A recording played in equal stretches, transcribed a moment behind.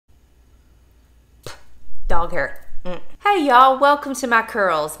Dog hair. Hey y'all, welcome to my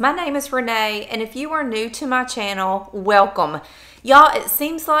curls. My name is Renee, and if you are new to my channel, welcome. Y'all, it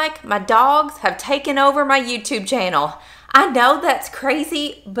seems like my dogs have taken over my YouTube channel. I know that's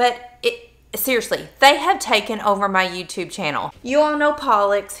crazy, but seriously, they have taken over my YouTube channel. You all know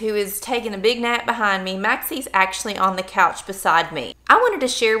Pollux, who is taking a big nap behind me. Maxie's actually on the couch beside me. I wanted to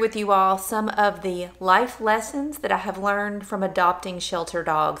share with you all some of the life lessons that I have learned from adopting shelter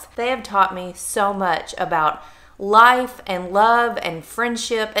dogs. They have taught me so much about life and love and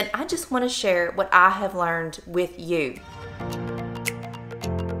friendship, and I just want to share what I have learned with you.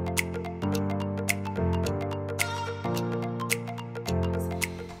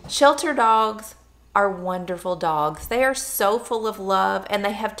 Shelter dogs are wonderful dogs. They are so full of love, and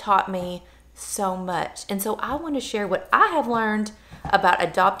they have taught me so much. And so I want to share what I have learned about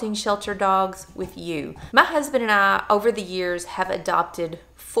adopting shelter dogs with you. My husband and I, over the years, have adopted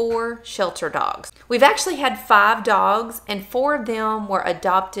 4 shelter dogs. We've actually had 5 dogs, and 4 of them were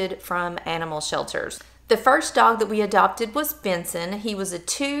adopted from animal shelters. The first dog that we adopted was Benson. He was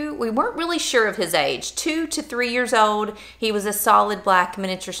we weren't really sure of his age, 2 to 3 years old. He was a solid black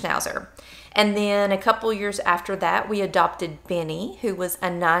miniature Schnauzer. And then a couple years after that, we adopted Benny, who was a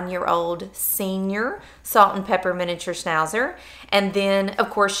 9-year-old senior salt and pepper miniature Schnauzer. And then, of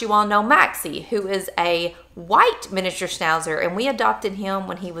course, you all know Maxie, who is a white miniature Schnauzer, and we adopted him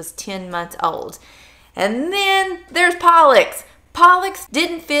when he was 10 months old. And then there's Pollux. Pollux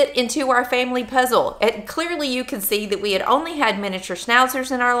didn't fit into our family puzzle. And clearly you could see that we had only had miniature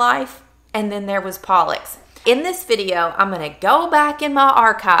Schnauzers in our life, and then there was Pollux. In this video, I'm going to go back in my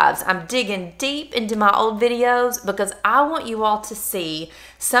archives. I'm digging deep into my old videos because I want you all to see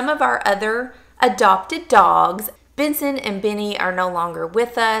some of our other adopted dogs. Benson and Benny are no longer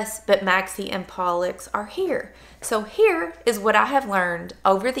with us, but Maxie and Pollux are here. So here is what I have learned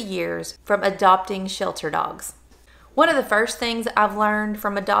over the years from adopting shelter dogs. One of the first things I've learned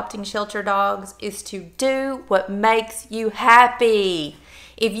from adopting shelter dogs is to do what makes you happy.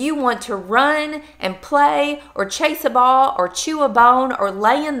 If you want to run and play or chase a ball or chew a bone or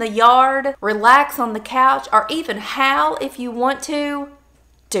lay in the yard, relax on the couch, or even howl if you want to,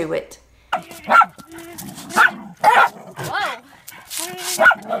 do it. Whoa.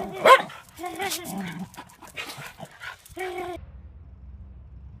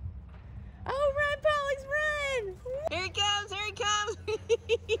 Oh, run, Pollux, run! Here he comes, here he comes!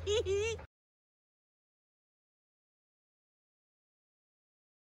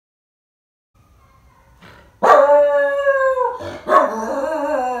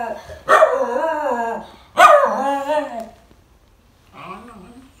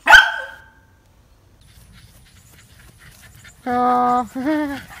 Oh.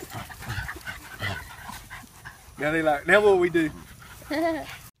 Now they like, now what we do?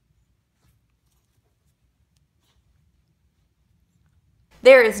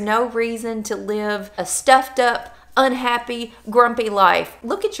 There is no reason to live a stuffed up, unhappy, grumpy life.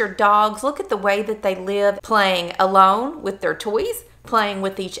 Look at your dogs. Look at the way that they live, playing alone with their toys, playing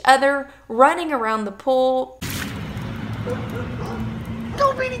with each other, running around the pool.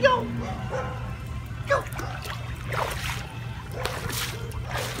 Go, Benny, go! Go!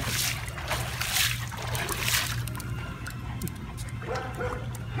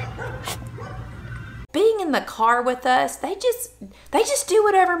 Being in the car with us, they just do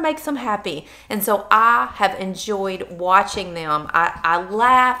whatever makes them happy. And so I have enjoyed watching them. I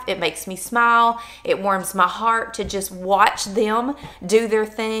laugh, it makes me smile, it warms my heart to just watch them do their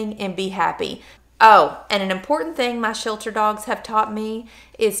thing and be happy. Oh, and an important thing my shelter dogs have taught me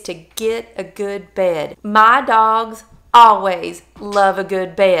is to get a good bed. My dogs always love a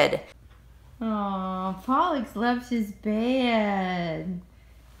good bed. Oh, Pollux loves his bed.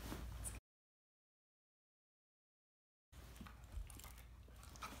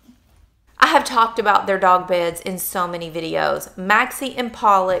 I have talked about their dog beds in so many videos. Maxie and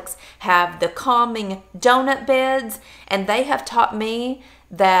Pollux have the calming donut beds, and they have taught me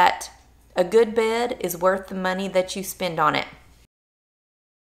that a good bed is worth the money that you spend on it.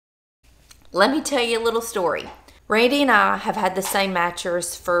 Let me tell you a little story. Randy and I have had the same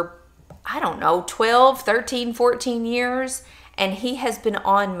mattress for, I don't know, 12, 13, 14 years, and he has been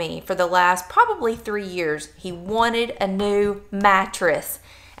on me for the last probably 3 years. He wanted a new mattress.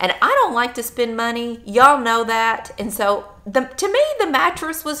 And I don't like to spend money. Y'all know that. And so to me, the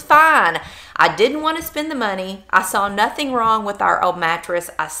mattress was fine. I didn't want to spend the money. I saw nothing wrong with our old mattress.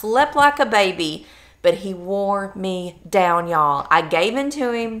 I slept like a baby, but he wore me down, y'all. I gave in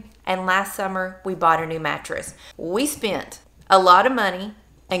to him, and last summer we bought a new mattress. We spent a lot of money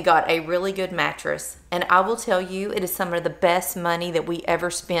and got a really good mattress And I will tell you, it is some of the best money that we ever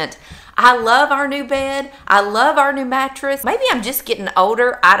spent. I love our new bed. I love our new mattress. Maybe I'm just getting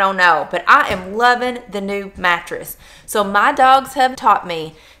older. I don't know. But I am loving the new mattress. So my dogs have taught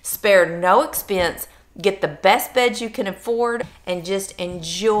me, spare no expense, get the best beds you can afford, and just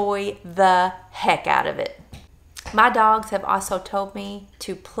enjoy the heck out of it. My dogs have also told me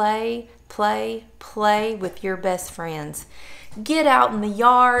to play with your best friends. Get out in the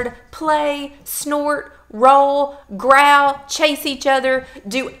yard, play, snort, roll, growl, chase each other,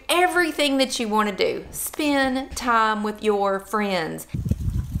 do everything that you want to do. Spend time with your friends.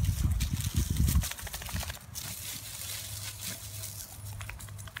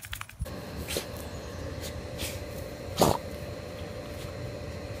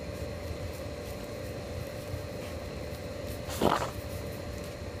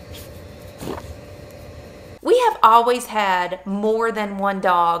 We have always had more than one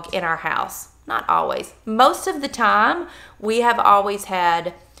dog in our house. Not always. Most of the time, we have always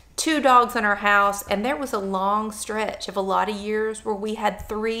had 2 dogs in our house, and there was a long stretch of a lot of years where we had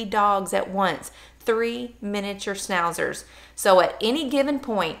 3 dogs at once, 3 miniature Schnauzers. So at any given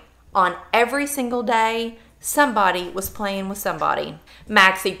point, on every single day, somebody was playing with somebody.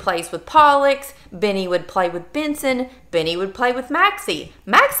 Maxie plays with Pollux, Benny would play with Benson, Benny would play with Maxie,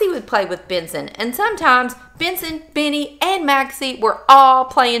 Maxie would play with Benson, and sometimes Benson, Benny, and Maxie were all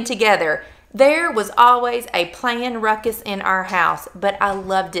playing together. There was always a playing ruckus in our house, but I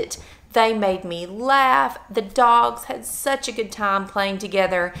loved it. They made me laugh. The dogs had such a good time playing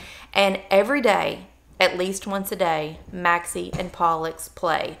together, and every day, at least once a day, Maxie and Pollux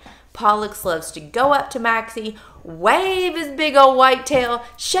play. Pollux loves to go up to Maxie, wave his big old white tail,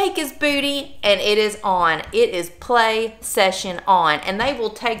 shake his booty, and it is on. It is play session on. And they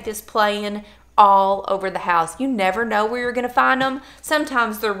will take this playing all over the house. You never know where you're going to find them.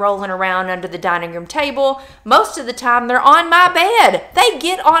 Sometimes they're rolling around under the dining room table. Most of the time they're on my bed. They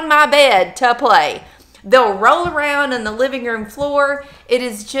get on my bed to play. They'll roll around on the living room floor. It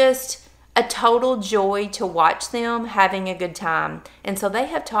is just a total joy to watch them having a good time. And so they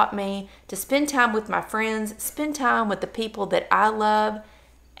have taught me to spend time with my friends, spend time with the people that I love,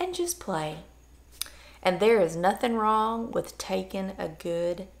 and just play. And there is nothing wrong with taking a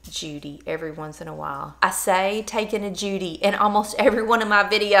good Judy every once in a while. I say taking a Judy in almost every one of my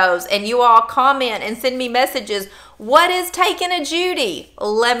videos, and you all comment and send me messages. What is taking a Judy?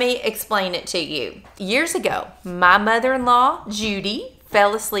 Let me explain it to you. Years ago, my mother-in-law, Judy,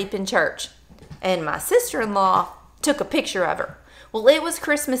 fell asleep in church, and my sister-in-law took a picture of her. Well, it was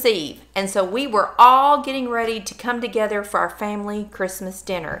Christmas Eve, and so we were all getting ready to come together for our family Christmas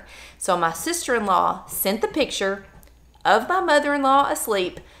dinner. So my sister-in-law sent the picture of my mother-in-law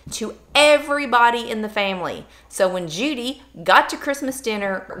asleep to everybody in the family. So when Judy got to Christmas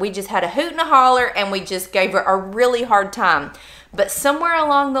dinner, we just had a hoot and a holler, and we just gave her a really hard time. But somewhere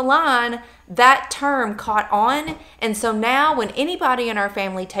along the line, that term caught on, and so now when anybody in our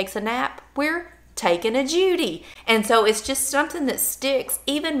family takes a nap, we're taking a Judy. And so it's just something that sticks.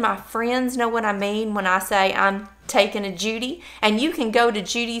 Even my friends know what I mean when I say I'm taking a Judy. And you can go to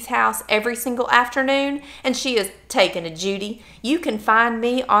Judy's house every single afternoon, and she is taking a Judy. You can find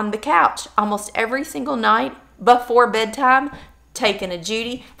me on the couch almost every single night before bedtime, taking a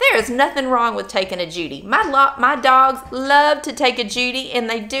Judy. There is nothing wrong with taking a Judy. My dogs love to take a Judy, and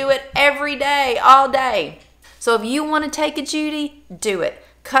they do it every day, all day. So if you want to take a Judy, do it.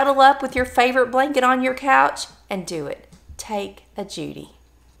 Cuddle up with your favorite blanket on your couch and do it. Take a Judy.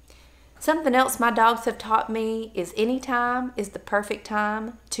 Something else my dogs have taught me is anytime is the perfect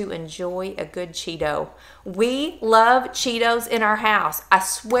time to enjoy a good Cheeto. We love Cheetos in our house. I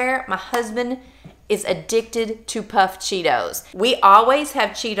swear my husband is addicted to Puff Cheetos. We always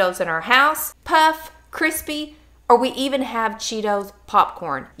have Cheetos in our house, Puff, Crispy, or we even have Cheetos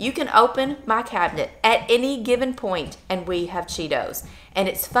popcorn. You can open my cabinet at any given point and we have Cheetos. And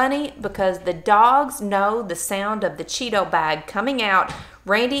it's funny because the dogs know the sound of the Cheeto bag coming out.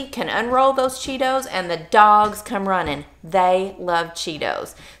 Randy can unroll those Cheetos and the dogs come running. They love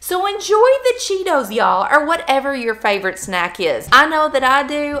Cheetos. So enjoy the Cheetos, y'all, or whatever your favorite snack is. I know that I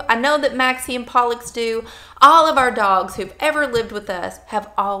do. I know that Maxie and Pollux do. All of our dogs who've ever lived with us have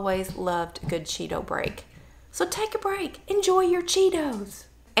always loved a good Cheeto break. So take a break. Enjoy your Cheetos.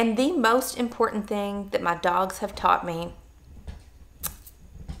 And the most important thing that my dogs have taught me,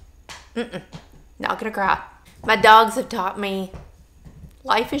 not gonna cry. My dogs have taught me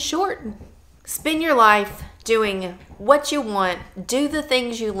life is short. Spend your life doing what you want. Do the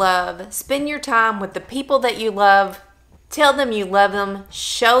things you love. Spend your time with the people that you love. Tell them you love them.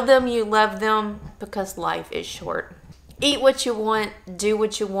 Show them you love them, because life is short. Eat what you want, do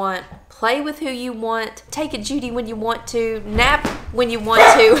what you want, play with who you want, take a Judy when you want to, nap when you want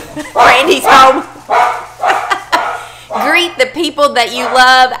to. Randy's home. Greet the people that you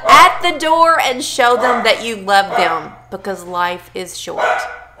love at the door and show them that you love them, because life is short.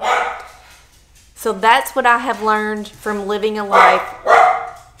 So that's what I have learned from living a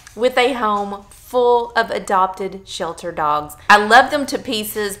life with a home full of adopted shelter dogs. I love them to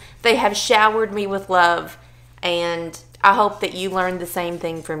pieces. They have showered me with love, and I hope that you learned the same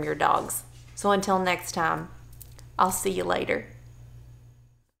thing from your dogs. So until next time, I'll see you later.